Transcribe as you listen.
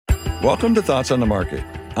Welcome to Thoughts on the Market.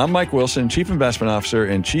 I'm Mike Wilson, Chief Investment Officer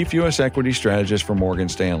and Chief US Equity Strategist for Morgan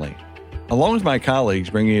Stanley. Along with my colleagues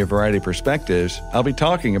bringing you a variety of perspectives, I'll be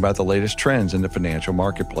talking about the latest trends in the financial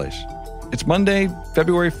marketplace. It's Monday,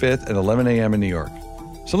 February 5th at 11 a.m. in New York.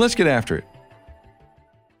 So let's get after it.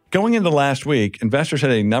 Going into last week, investors had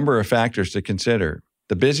a number of factors to consider.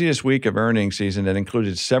 The busiest week of earnings season that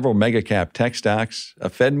included several mega-cap tech stocks, a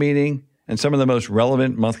Fed meeting, and some of the most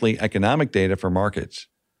relevant monthly economic data for markets.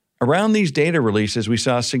 Around these data releases, we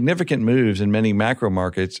saw significant moves in many macro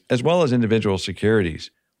markets as well as individual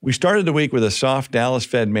securities. We started the week with a soft Dallas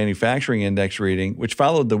Fed Manufacturing Index reading, which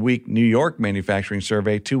followed the weak New York Manufacturing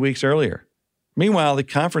Survey 2 weeks earlier. Meanwhile, the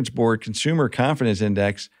Conference Board Consumer Confidence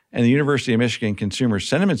Index and the University of Michigan Consumer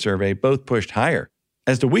Sentiment Survey both pushed higher.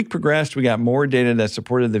 As the week progressed, we got more data that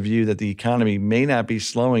supported the view that the economy may not be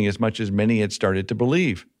slowing as much as many had started to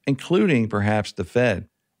believe, including perhaps the Fed.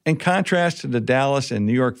 In contrast to the Dallas and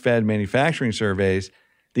New York Fed manufacturing surveys,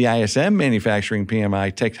 the ISM Manufacturing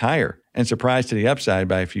PMI ticked higher and surprised to the upside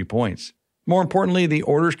by a few points. More importantly, the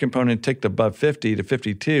orders component ticked above 50 to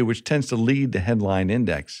 52, which tends to lead the headline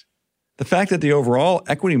index. The fact that the overall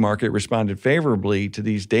equity market responded favorably to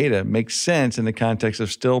these data makes sense in the context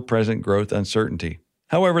of still present growth uncertainty.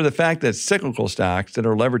 However, the fact that cyclical stocks that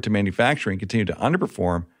are levered to manufacturing continue to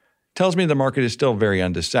underperform tells me the market is still very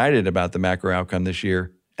undecided about the macro outcome this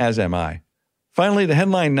year, as am I. Finally, the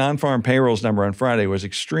headline non-farm payrolls number on Friday was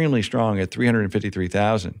extremely strong at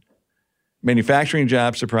 353,000. Manufacturing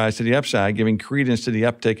jobs surprised to the upside, giving credence to the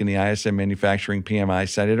uptick in the ISM Manufacturing PMI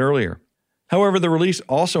cited earlier. However, the release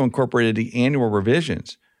also incorporated the annual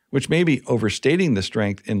revisions, which may be overstating the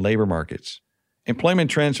strength in labor markets. Employment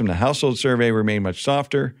trends from the household survey remain much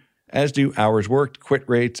softer, as do hours worked, quit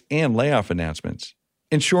rates, and layoff announcements.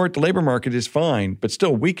 In short, the labor market is fine, but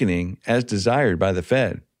still weakening as desired by the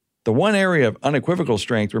Fed. The one area of unequivocal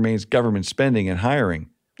strength remains government spending and hiring,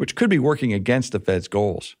 which could be working against the Fed's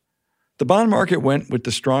goals. The bond market went with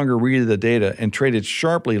the stronger read of the data and traded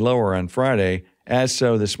sharply lower on Friday, as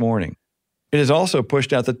so this morning. It has also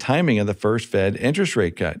pushed out the timing of the first Fed interest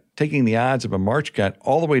rate cut, taking the odds of a March cut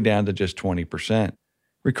all the way down to just 20%.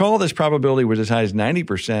 Recall this probability was as high as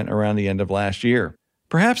 90% around the end of last year.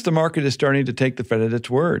 Perhaps the market is starting to take the Fed at its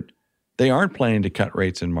word. They aren't planning to cut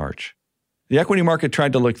rates in March. The equity market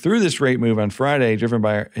tried to look through this rate move on Friday, driven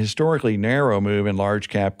by a historically narrow move in large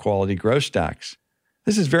cap quality growth stocks.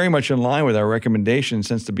 This is very much in line with our recommendation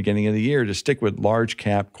since the beginning of the year to stick with large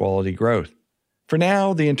cap quality growth. For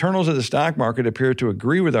now, the internals of the stock market appear to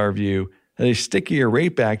agree with our view that a stickier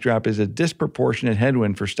rate backdrop is a disproportionate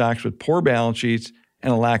headwind for stocks with poor balance sheets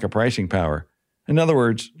and a lack of pricing power. In other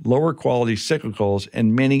words, lower quality cyclicals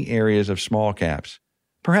in many areas of small caps.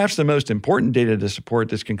 Perhaps the most important data to support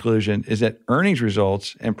this conclusion is that earnings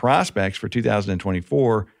results and prospects for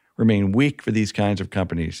 2024 remain weak for these kinds of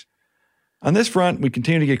companies. On this front, we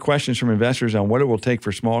continue to get questions from investors on what it will take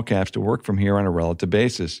for small caps to work from here on a relative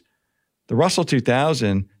basis. The Russell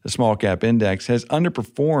 2000, the small cap index, has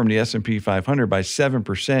underperformed the S&P 500 by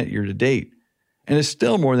 7% year to date, and is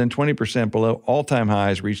still more than 20% below all-time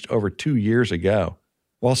highs reached over 2 years ago.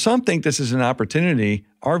 While some think this is an opportunity,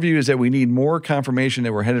 our view is that we need more confirmation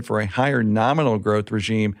that we're headed for a higher nominal growth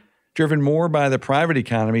regime driven more by the private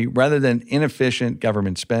economy rather than inefficient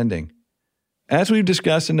government spending. As we've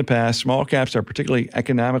discussed in the past, small caps are particularly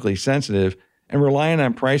economically sensitive and reliant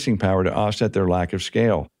on pricing power to offset their lack of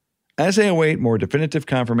scale. As they await more definitive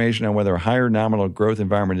confirmation on whether a higher nominal growth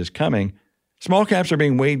environment is coming, small caps are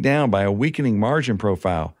being weighed down by a weakening margin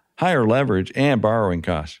profile, higher leverage, and borrowing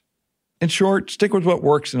costs. In short, stick with what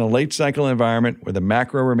works in a late cycle environment where the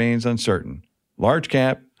macro remains uncertain. Large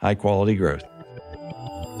cap, high quality growth.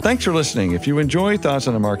 Thanks for listening. If you enjoy Thoughts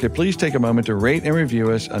on the Market, please take a moment to rate and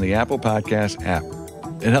review us on the Apple Podcast app.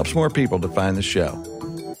 It helps more people to find the show.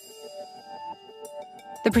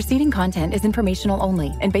 The preceding content is informational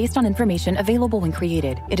only and based on information available when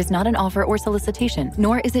created. It is not an offer or solicitation,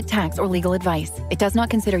 nor is it tax or legal advice. It does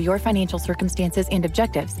not consider your financial circumstances and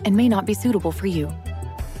objectives and may not be suitable for you.